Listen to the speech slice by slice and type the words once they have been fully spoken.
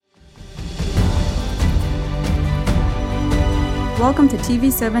Welcome to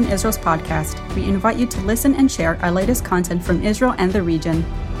TV7 Israel's podcast. We invite you to listen and share our latest content from Israel and the region.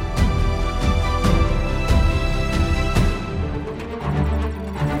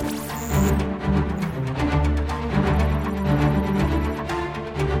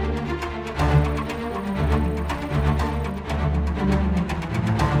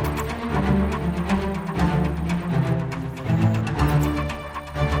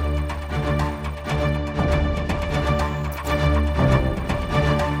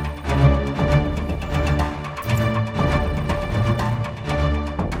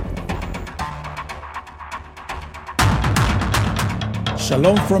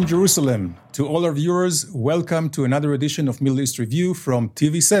 Shalom from Jerusalem. To all our viewers, welcome to another edition of Middle East Review from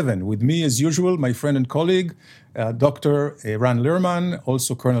TV7. With me, as usual, my friend and colleague, Dr. Eran Lerman,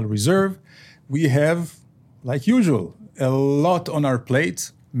 also Colonel Reserve. We have, like usual, a lot on our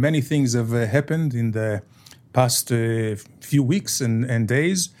plate. Many things have happened in the past few weeks and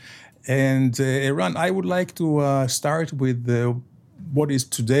days. And Eran, I would like to start with what is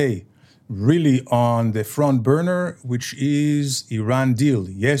today really on the front burner, which is Iran deal,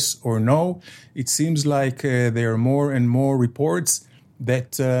 yes or no. It seems like there are more and more reports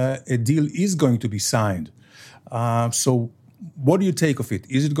that a deal is going to be signed. So what do you take of it?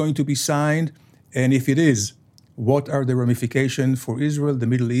 Is it going to be signed? And if it is, what are the ramifications for Israel, the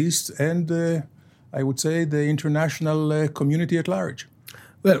Middle East, and I would say the international community at large?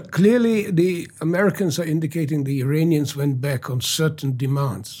 Well, clearly the Americans are indicating the Iranians went back on certain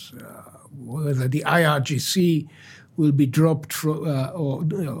demands. Whether the IRGC will be dropped or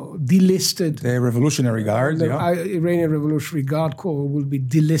delisted. The Revolutionary Guard, the Iranian Revolutionary Guard Corps will be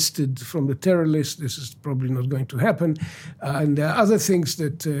delisted from the terror list. This is probably not going to happen. And there are other things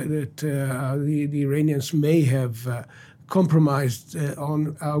that the Iranians may have compromised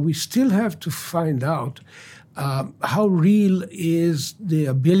on. We still have to find out how real is the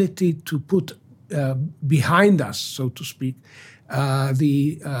ability to put behind us, so to speak,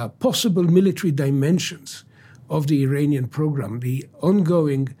 the possible military dimensions of the Iranian program, the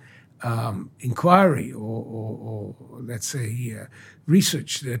ongoing inquiry or let's say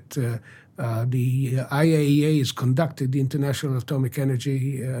research that the IAEA is conducted, the International Atomic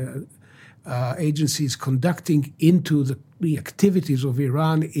Energy Agency is conducting into the activities of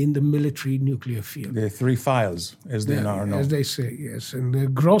Iran in the military nuclear field. The three files, as they are known. As they say, yes.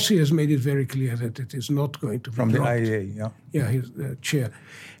 And Grossi has made it very clear that it is not going to be from dropped. The IAEA, yeah. Yeah, his chair.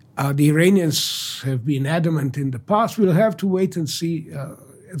 The Iranians have been adamant in the past. We'll have to wait and see.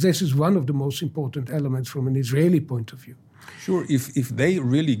 This is one of the most important elements from an Israeli point of view. Sure, if they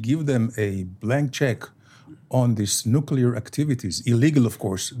really give them a blank check on these nuclear activities, illegal, of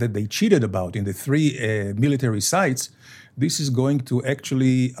course, that they cheated about in the three military sites, this is going to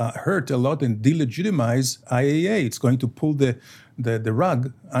actually hurt a lot and delegitimize IAEA. It's going to pull the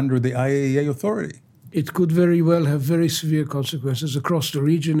rug under the IAEA authority. It could very well have very severe consequences across the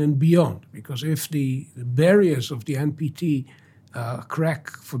region and beyond, because if the barriers of the NPT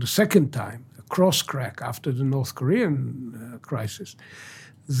crack for the second time, a cross crack after the North Korean crisis,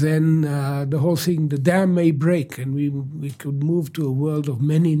 then the whole thing, the dam may break, and we could move to a world of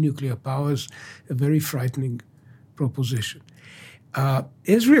many nuclear powers, a very frightening proposition.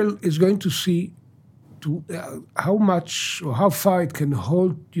 Israel is going to see how much or how far it can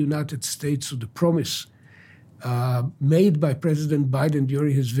hold the United States to the promise made by President Biden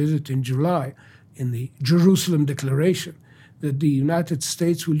during his visit in July in the Jerusalem Declaration, that the United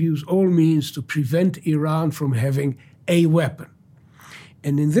States will use all means to prevent Iran from having a weapon.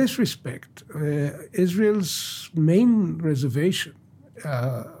 And in this respect, Israel's main reservation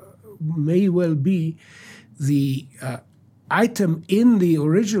may well be the item in the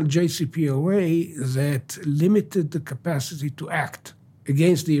original JCPOA that limited the capacity to act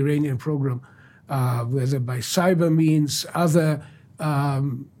against the Iranian program, whether by cyber means, other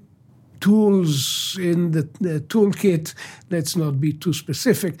tools in the toolkit, let's not be too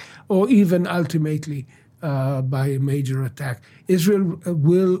specific, or even ultimately by a major attack. Israel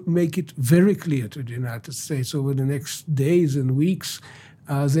will make it very clear to the United States over the next days and weeks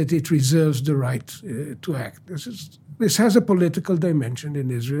that it reserves the right to act. This has a political dimension in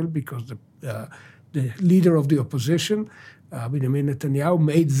Israel because the leader of the opposition, Benjamin Netanyahu,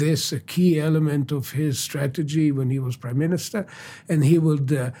 made this a key element of his strategy when he was prime minister, and he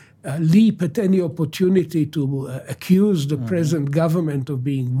would leap at any opportunity to accuse the present government of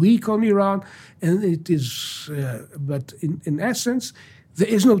being weak on Iran. And it is, but in essence, there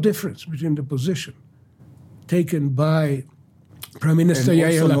is no difference between the position taken by Prime Minister Yair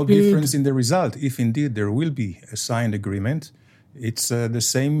Lapid. And also no difference in the result. If indeed there will be a signed agreement, It's the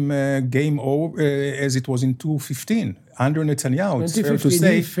same game as it was in 2015. Under Netanyahu, it's fair to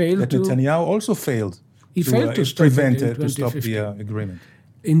say that Netanyahu also failed to prevent to stop the agreement.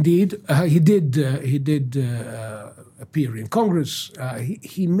 Indeed, he did appear in Congress.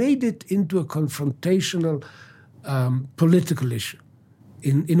 He made it into a confrontational political issue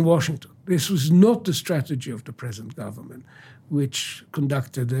in Washington. This was not the strategy of the present government, which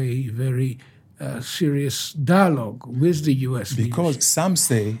conducted a very serious dialogue with the U.S. Because leadership. Some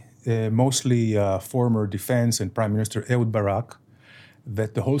say, mostly former defense and Prime Minister Ehud Barak,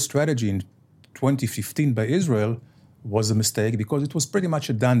 that the whole strategy in 2015 by Israel was a mistake because it was pretty much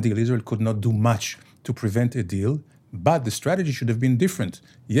a done deal. Israel could not do much to prevent a deal, but the strategy should have been different.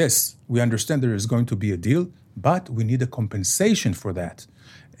 Yes, we understand there is going to be a deal, but we need a compensation for that.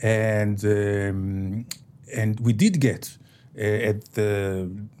 And we did get, at a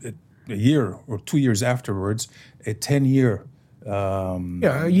year or 2 years afterwards, a 10-year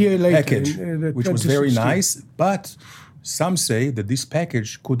a year later, package, which was very nice. But some say that this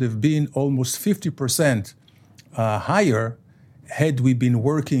package could have been almost 50% higher had we been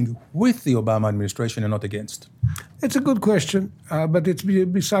working with the Obama administration and not against. It's a good question, but it's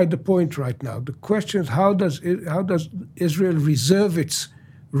beside the point right now. The question is how does Israel reserve its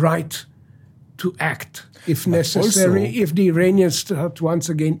right to act if necessary, if the Iranians start once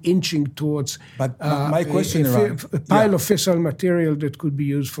again inching towards my question a pile of fissile material that could be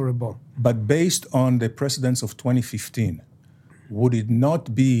used for a bomb. But based on the precedents of 2015, would it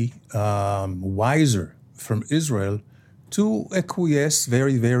not be wiser from Israel to acquiesce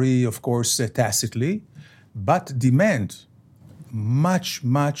very, very, of course, tacitly, but demand much,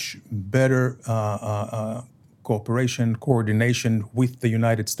 much better cooperation, coordination with the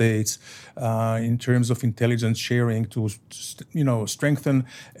United States in terms of intelligence sharing to, strengthen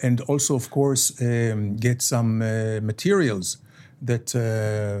and also, of course, get some materials that,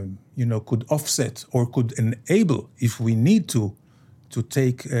 could offset or could enable, if we need to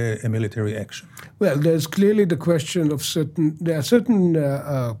take a military action? Well, there's clearly the question of there are certain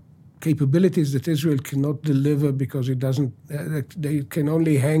capabilities that Israel cannot deliver because it doesn't. They can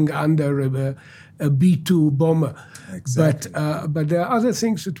only hang under a B-2 bomber. Exactly. But there are other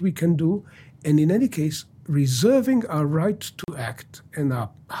things that we can do, and in any case, reserving our right to act and our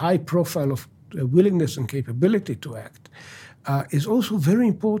high profile of willingness and capability to act is also very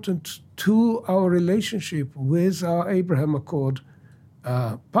important to our relationship with our Abraham Accord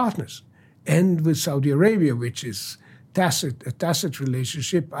partners and with Saudi Arabia, which is a tacit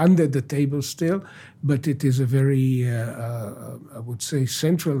relationship under the table still, but it is a very, I would say,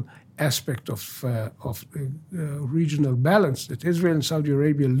 central aspect of regional balance, that Israel and Saudi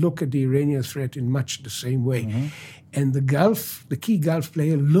Arabia look at the Iranian threat in much the same way. Mm-hmm. And the key Gulf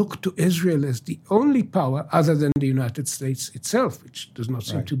player look to Israel as the only power, other than the United States itself, which does not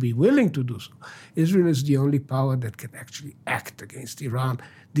seem to be willing to do so. Israel is the only power that can actually act against Iran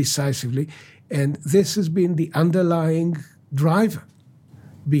decisively. And this has been the underlying driver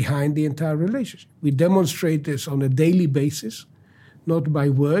behind the entire relationship. We demonstrate this on a daily basis, not by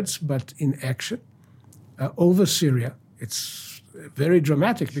words, but in action. Over Syria, it's very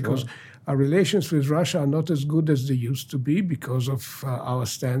dramatic because our relations with Russia are not as good as they used to be because of our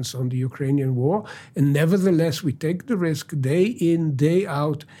stance on the Ukrainian war. And nevertheless, we take the risk day in, day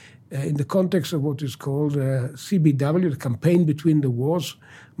out, in the context of what is called CBW, the Campaign Between the Wars,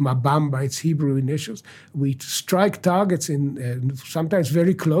 Mabam by its Hebrew initials. We strike targets in sometimes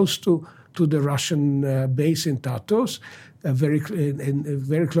very close to the Russian base in Tartus, very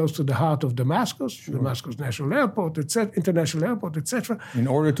close to the heart of Damascus, Damascus National Airport, International Airport, etc. In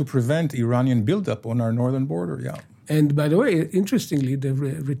order to prevent Iranian buildup on our northern border, And by the way, interestingly, the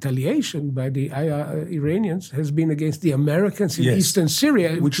retaliation by the Iranians has been against the Americans in eastern Syria,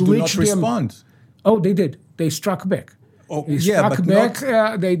 which do not respond. They did. They struck back. They struck back.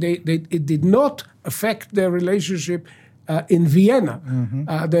 It did not affect their relationship in Vienna.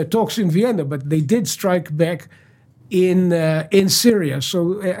 Mm-hmm. Their talks in Vienna, but they did strike back in Syria. So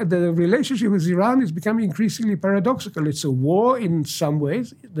the relationship with Iran is becoming increasingly paradoxical. It's a war in some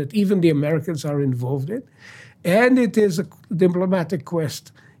ways that even the Americans are involved in, and it is a diplomatic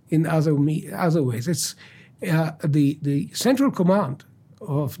quest in other ways. It's the Central Command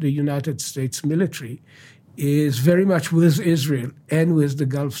of the United States military is very much with Israel and with the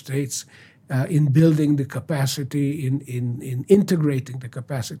Gulf states in building the capacity, in integrating the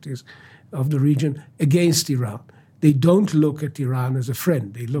capacities of the region against Iran. They don't look at Iran as a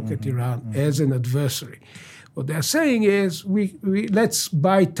friend. They look at Iran as an adversary. What they're saying is, we let's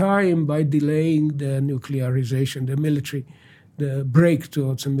buy time by delaying the nuclearization, the break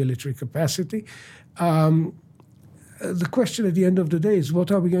towards a military capacity. the question at the end of the day is,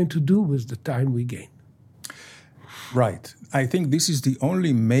 what are we going to do with the time we gain? Right. I think this is the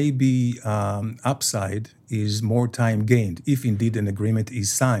only maybe upside is more time gained, if indeed an agreement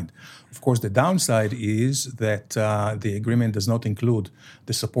is signed. Of course, the downside is that the agreement does not include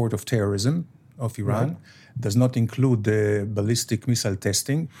the support of terrorism of Iran, right, does not include the ballistic missile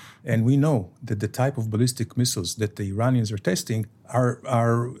testing. And we know that the type of ballistic missiles that the Iranians are testing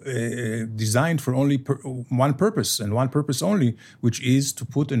are designed for only one purpose, and one purpose only, which is to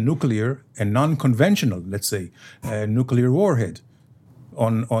put a nuclear and non-conventional, let's say, nuclear warhead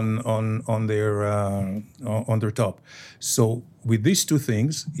on their top. So with these two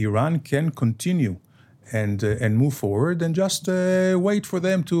things, Iran can continue and move forward, and just wait for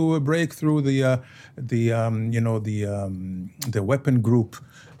them to break through the weapon group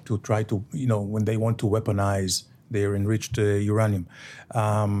to try to, when they want to weaponize their enriched uranium.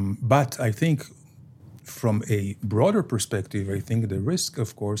 But I think from a broader perspective, I think the risk,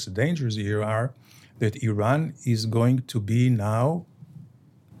 of course, the dangers here are that Iran is going to be now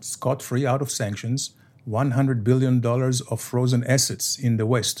scot-free out of sanctions. $100 billion of frozen assets in the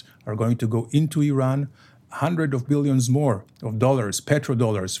West are going to go into Iran. Hundreds of billions more of dollars,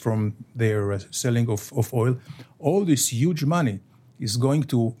 petrodollars, from their selling of oil. All this huge money is going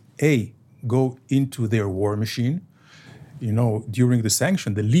to, A, go into their war machine. During the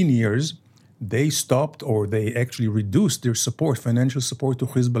sanction, the lean years, they stopped, or they actually reduced their support, financial support to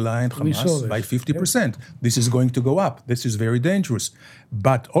Hezbollah and Hamas by 50%. Yep. This is going to go up. This is very dangerous.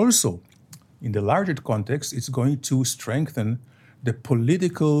 But also, in the larger context, it's going to strengthen the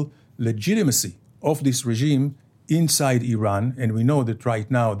political legitimacy of this regime inside Iran. And we know that right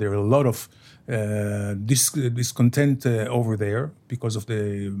now there are a lot of discontent over there because of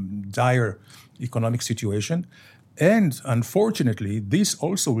the dire economic situation. And unfortunately, this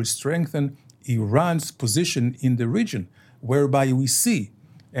also will strengthen Iran's position in the region, whereby we see,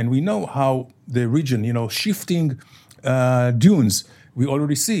 and we know how the region, shifting dunes. We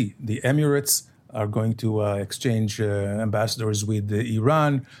already see the Emirates are going to exchange ambassadors with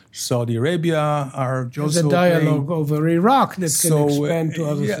Iran. Saudi Arabia are also... There's a dialogue over Iraq that can expand to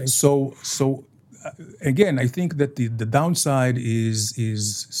other things. So again, I think that the downside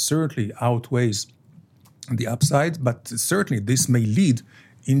is certainly outweighs the upside, but certainly this may lead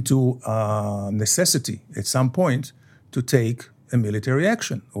into necessity at some point to take a military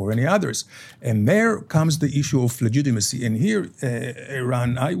action or any others. And there comes the issue of legitimacy. And here,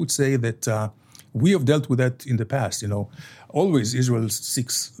 Iran, I would say that we have dealt with that in the past. Always Israel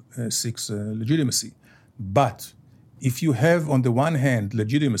seeks legitimacy. But if you have, on the one hand,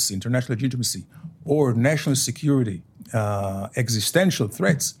 legitimacy, international legitimacy, or national security, existential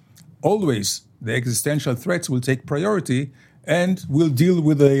threats, always the existential threats will take priority, and we'll deal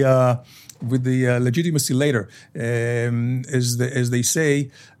with the legitimacy later. As they say,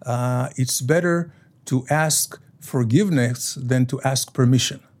 it's better to ask forgiveness than to ask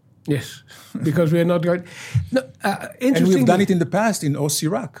permission. Yes, because we are not going... No, and we've done it in the past in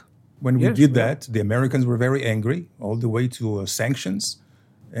Iraq. When we did that, the Americans were very angry, all the way to sanctions.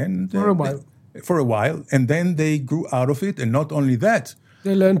 And for a while. And then they grew out of it. And not only that,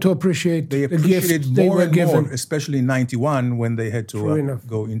 they learned to appreciate the gift they were given. More, especially in 91, when they had to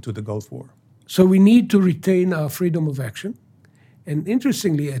go into the Gulf War. So we need to retain our freedom of action. And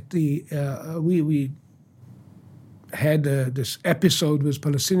interestingly, at the we had this episode with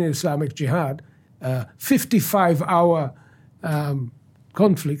Palestinian Islamic Jihad, 55-hour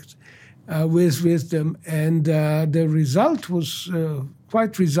conflict with them, and the result was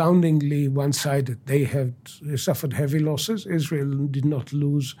quite resoundingly one-sided. They suffered heavy losses. Israel did not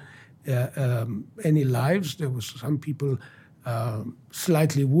lose any lives. There was some people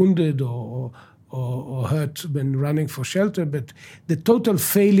slightly wounded or hurt when running for shelter, but the total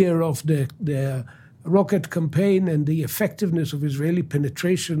failure of the rocket campaign and the effectiveness of Israeli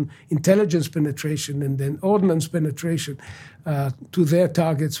penetration, intelligence penetration, and then ordnance penetration to their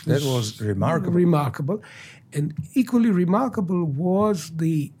targets was remarkable. And equally remarkable was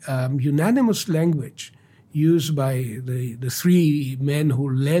the unanimous language used by the three men who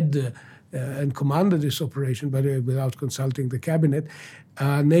led and commanded this operation, by the way, without consulting the cabinet,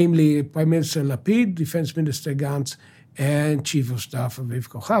 namely Prime Minister Lapid, Defense Minister Gantz, and Chief of Staff Aviv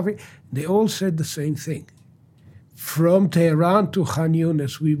Kochavi. They all said the same thing. From Tehran to Khan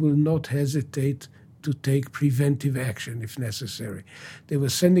Yunis, we will not hesitate to take preventive action if necessary. They were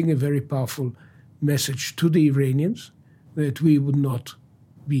sending a very powerful message to the Iranians that we would not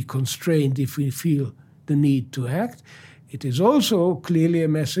be constrained if we feel the need to act. It is also clearly a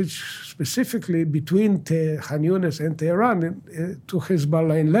message specifically between Khan Yunis and Tehran to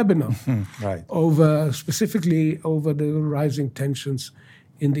Hezbollah in Lebanon, right. specifically over the rising tensions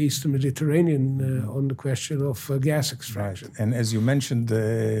in the Eastern Mediterranean on the question of gas extraction. Right. And as you mentioned,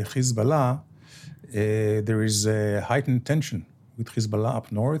 Hezbollah, there is a heightened tension with Hezbollah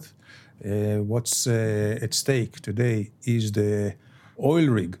up north. What's at stake today is the oil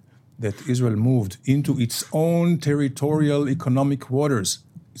rig that Israel moved into its own territorial economic waters.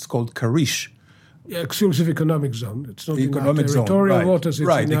 It's called Karish. Exclusive economic zone. It's not economic in our territorial zone, waters. It's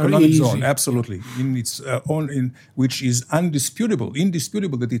right, in our economic easy. zone, absolutely. In its own, which is indisputable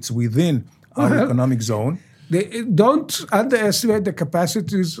that it's within our economic zone. They don't underestimate the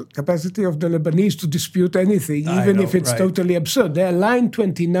capacity of the Lebanese to dispute anything, even if it's totally absurd. Their Line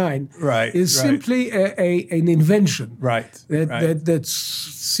 29 is simply an invention that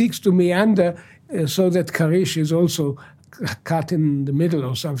seeks to meander so that Karish is also cut in the middle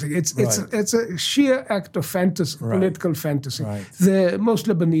or something. It's a sheer act of fantasy, political fantasy. The most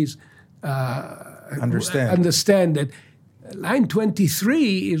Lebanese understand that Line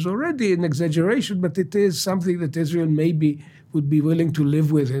 23 is already an exaggeration, but it is something that Israel maybe would be willing to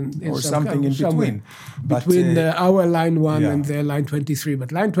live with in or something in between. Between our Line 1 and their Line 23.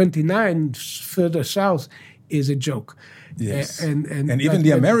 But Line 29, further south, is a joke. Yes. And even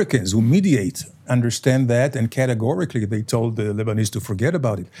the Americans who mediate understand that, and categorically they told the Lebanese to forget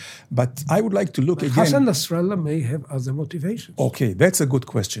about it. But I would like to look again. Hassan Nasrallah may have other motivations. Okay, that's a good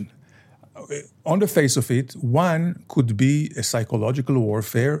question. On the face of it, one could be a psychological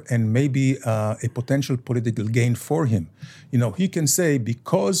warfare and maybe a potential political gain for him. You know, he can say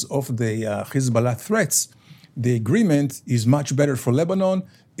because of the Hezbollah threats, the agreement is much better for Lebanon.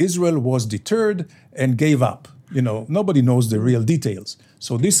 Israel was deterred and gave up. You know, nobody knows the real details.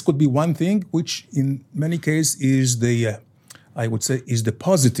 So this could be one thing, which in many cases is the, I would say, is the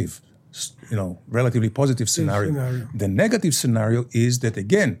positive, relatively positive scenario. The negative scenario is that,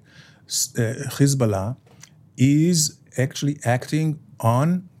 again, Hezbollah is actually acting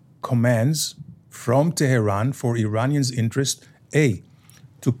on commands from Tehran for Iranians' interest,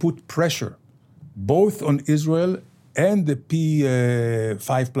 to put pressure both on Israel and the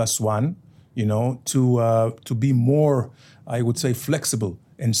P5+1, to be more, I would say, flexible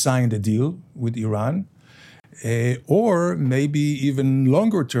and sign the deal with Iran, or maybe even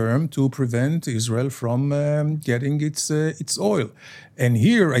longer term to prevent Israel from getting its oil. And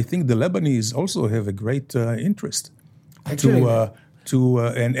here, I think the Lebanese also have a great interest and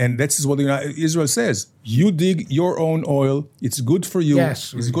that's what Israel says. You dig your own oil. It's good for you.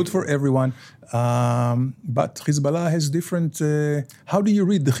 Yes, it's good for everyone. But Hezbollah has different. How do you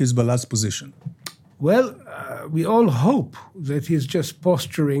read the Hezbollah's position? Well, we all hope that he's just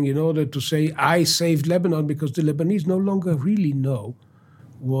posturing in order to say, I saved Lebanon, because the Lebanese no longer really know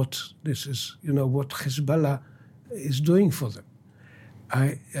what this is, what Hezbollah is doing for them.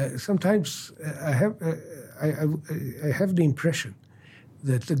 Sometimes I have the impression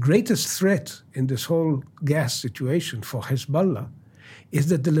that the greatest threat in this whole gas situation for Hezbollah is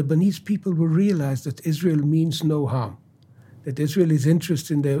that the Lebanese people will realize that Israel means no harm, that Israel is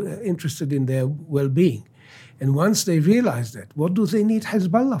interested in their well-being. And once they realize that, what do they need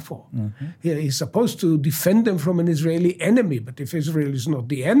Hezbollah for? Mm-hmm. He's supposed to defend them from an Israeli enemy, but if Israel is not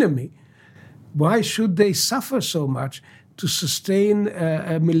the enemy, why should they suffer so much to sustain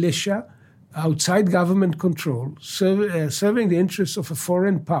a militia outside government control, serving the interests of a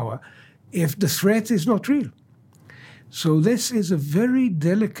foreign power, if the threat is not real? So this is a very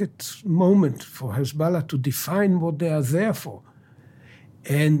delicate moment for Hezbollah to define what they are there for.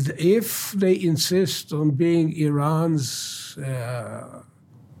 And if they insist on being Iran's,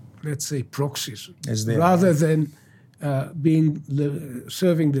 let's say, proxies, rather than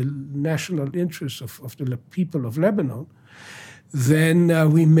serving the national interests of the people of Lebanon,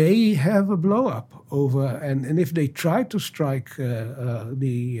 then we may have a blow-up over, and if they try to strike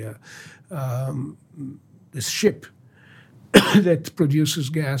this ship that produces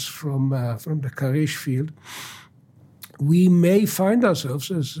gas from the Karish field, we may find ourselves,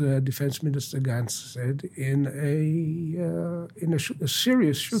 as Defense Minister Gantz said, in a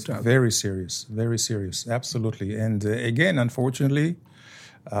serious shootout. Very serious, absolutely. And again, unfortunately,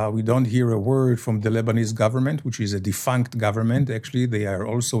 we don't hear a word from the Lebanese government, which is a defunct government. Actually, they are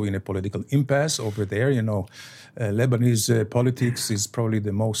also in a political impasse over there. Lebanese politics is probably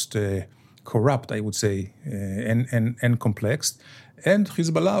the most corrupt, I would say, and complex. And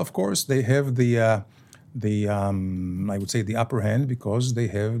Hezbollah, of course, they have I would say the upper hand, because they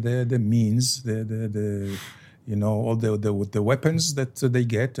have the means, all the weapons that they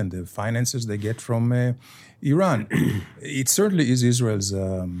get and the finances they get from Iran. It certainly is Israel's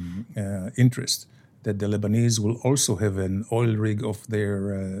interest that the Lebanese will also have an oil rig of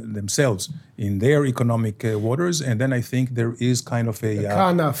themselves in their economic waters, and then I think there is kind of a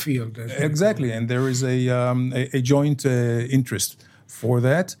Kana field. Exactly, and there is a joint interest for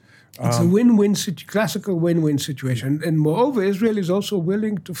that. It's a win-win, classical win-win situation. And moreover, Israel is also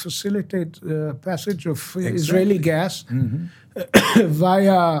willing to facilitate the passage of Israeli gas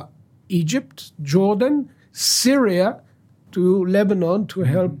via Egypt, Jordan, Syria, to Lebanon to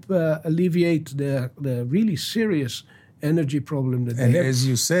help alleviate the really serious energy problem that they have. And as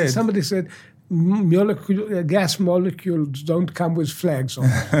you said... Somebody said, gas molecules don't come with flags on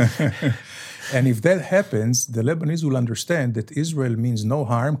them. And if that happens, the Lebanese will understand that Israel means no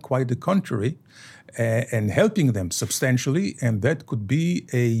harm, quite the contrary, and helping them substantially, and that could be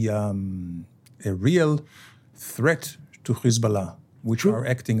a real threat to Hezbollah, which are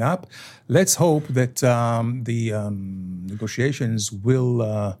acting up. Let's hope that the negotiations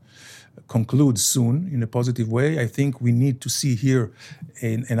will conclude soon in a positive way. I think we need to see here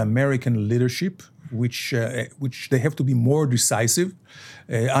an American leadership, which they have to be more decisive.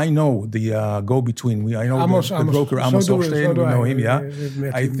 I know the go-between. I know the broker Amos Hochstein. We know him, yeah.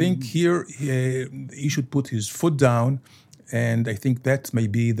 I think here he should put his foot down, and I think that may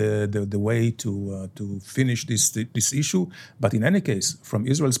be the way to finish this issue. But in any case, from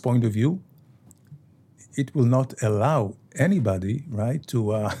Israel's point of view, it will not allow anybody, right, to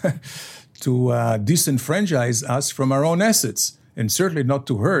disenfranchise us from our own assets, and certainly not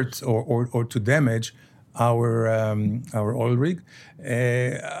to hurt or to damage our oil rig.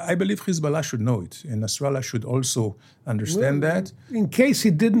 I believe Hezbollah should know it, and Nasrallah should also understand that. In case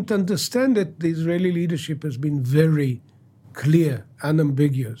he didn't understand it, the Israeli leadership has been very clear,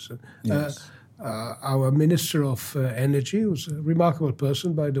 unambiguous. Yes. Our Minister of Energy, who's a remarkable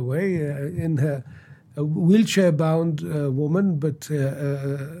person, by the way, in her a wheelchair-bound woman, but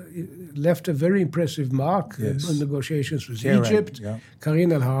left a very impressive mark in negotiations with Egypt,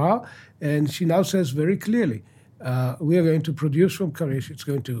 Karine El-Harar, and she now says very clearly, we are going to produce from Karish. It's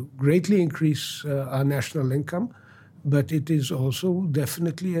going to greatly increase our national income, but it is also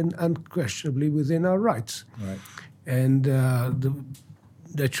definitely and unquestionably within our rights. Right. And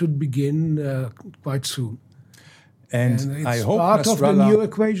that should begin quite soon. And it's I hope part Nasrallah, of the new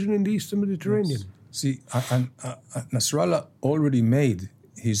equation in the Eastern Mediterranean. Yes. See, Nasrallah already made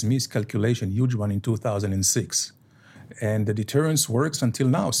his miscalculation, huge one, in 2006. And the deterrence works until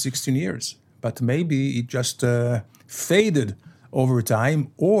now, 16 years. But maybe it just faded over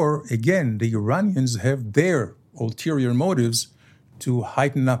time. Or, again, the Iranians have their ulterior motives to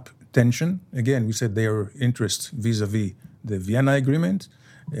heighten up tension. Again, we said their interest vis-a-vis the Vienna Agreement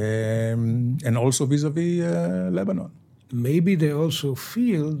and also vis-a-vis Lebanon. Maybe they also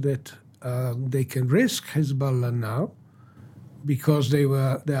feel that they can risk Hezbollah now because they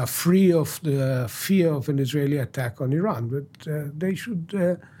are free of the fear of an Israeli attack on Iran. But they should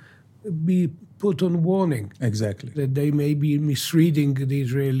be put on warning. Exactly. That they may be misreading the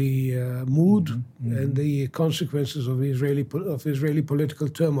Israeli mood and the consequences of Israeli political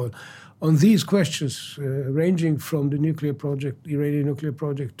turmoil. On these questions, ranging from the nuclear project, Iranian nuclear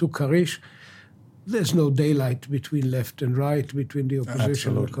project, to Karish, there's no daylight between left and right, between the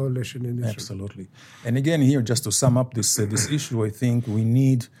opposition and the coalition in Israel. Absolutely. And again, here, just to sum up this issue, I think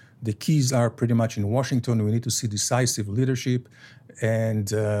the keys are pretty much in Washington. We need to see decisive leadership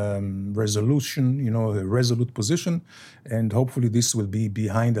and resolution, a resolute position. And hopefully this will be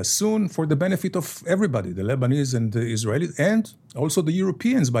behind us soon for the benefit of everybody, the Lebanese and the Israelis, and also the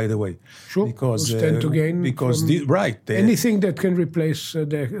Europeans, by the way. Sure, because stand to gain anything that can replace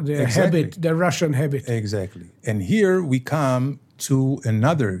their habit, their Russian habit. Exactly. And here we come to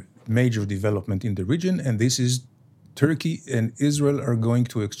another major development in the region, and this is Turkey and Israel are going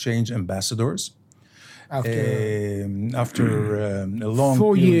to exchange ambassadors after a long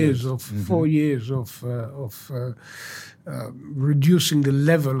 4 years of 4 years of reducing the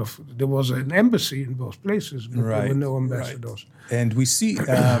level of. There was an embassy in both places, but there were no ambassadors. Right. And we see.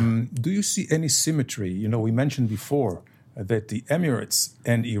 Do you see any symmetry? We mentioned before that the Emirates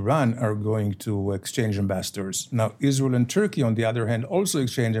and Iran are going to exchange ambassadors. Now, Israel and Turkey, on the other hand, also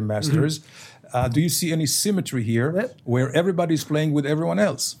exchange ambassadors. Do you see any symmetry here where everybody's playing with everyone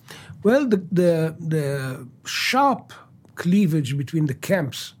else? Well, the sharp cleavage between the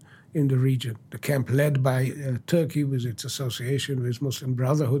camps in the region. The camp led by Turkey with its association with Muslim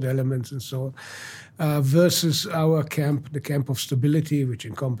Brotherhood elements and so on, versus our camp, the camp of stability, which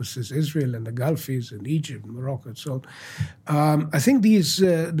encompasses Israel and the Gulfies and Egypt and Morocco and so on. I think these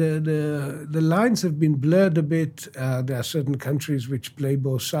the lines have been blurred a bit. There are certain countries which play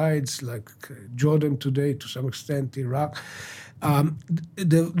both sides, like Jordan today, to some extent, Iraq.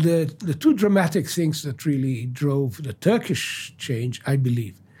 The two dramatic things that really drove the Turkish change, I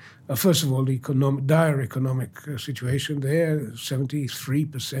believe, first of all, the dire economic situation there,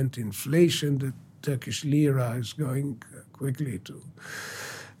 73% inflation. The Turkish lira is going quickly to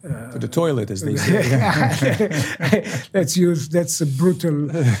the toilet, as they say. That's a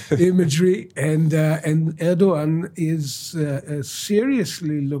brutal imagery, and Erdogan is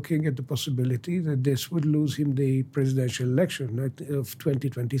seriously looking at the possibility that this would lose him the presidential election of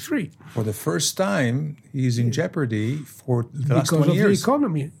 2023. For the first time, he's in jeopardy for the last 20 years. Because of the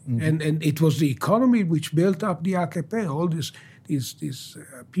economy. Mm-hmm. And it was the economy which built up the AKP, all these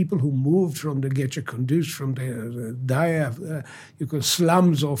people who moved from the Gece Kunduz, from the Daya,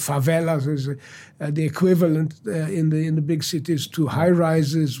 slums or favelas, is the equivalent in the big cities, to high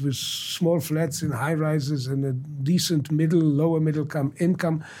rises with small flats in high rises and a decent lower middle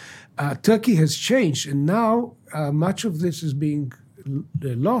income. Turkey has changed, and now much of this is being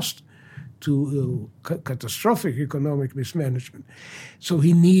lost to catastrophic economic mismanagement. So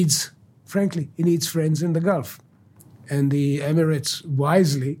he needs friends in the Gulf. And the Emirates,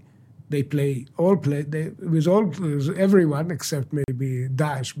 wisely, they play with everyone except maybe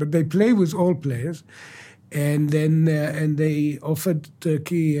Daesh, but they play with all players. And then they offered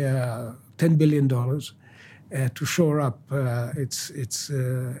Turkey $10 billion to shore up its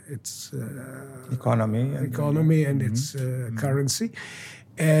economy and its currency.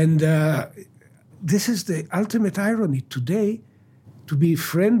 And this is the ultimate irony today. To be a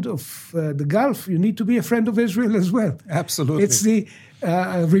friend of the Gulf, you need to be a friend of Israel as well. Absolutely. It's the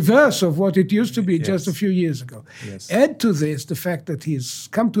reverse of what it used to be just a few years ago. Yes. Add to this the fact that he's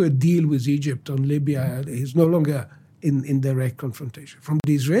come to a deal with Egypt on Libya. He's no longer in direct confrontation. From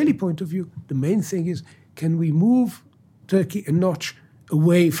the Israeli point of view, the main thing is, can we move Turkey a notch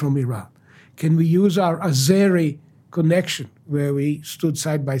away from Iran? Can we use our Azeri connection, where we stood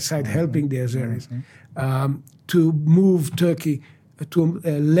side by side helping the Azeris, to move Turkey to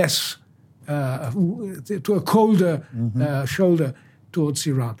a colder shoulder towards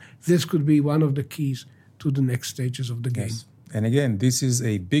Iran? This could be one of the keys to the next stages of the game. Yes. And again, this is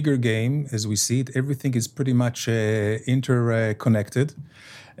a bigger game as we see it. Everything is pretty much interconnected.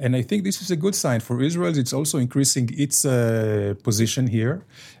 And I think this is a good sign for Israel. It's also increasing its position here.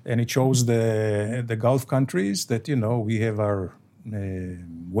 And it shows the Gulf countries that, we have our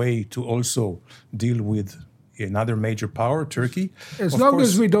way to also deal with another major power, Turkey. As long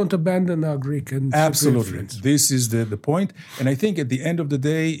as we don't abandon our Greek and absolutely. Friends. This is the point. And I think at the end of the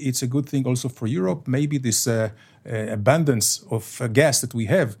day, it's a good thing also for Europe. Maybe this abundance of gas that we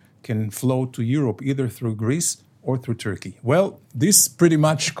have can flow to Europe, either through Greece or through Turkey. Well, this pretty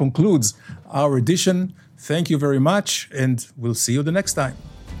much concludes our edition. Thank you very much, and we'll see you the next time.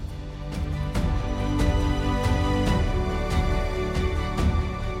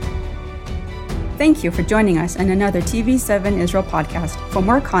 Thank you for joining us in another TV7 Israel podcast. For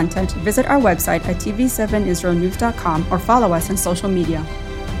more content, visit our website at tv7israelnews.com or follow us on social media.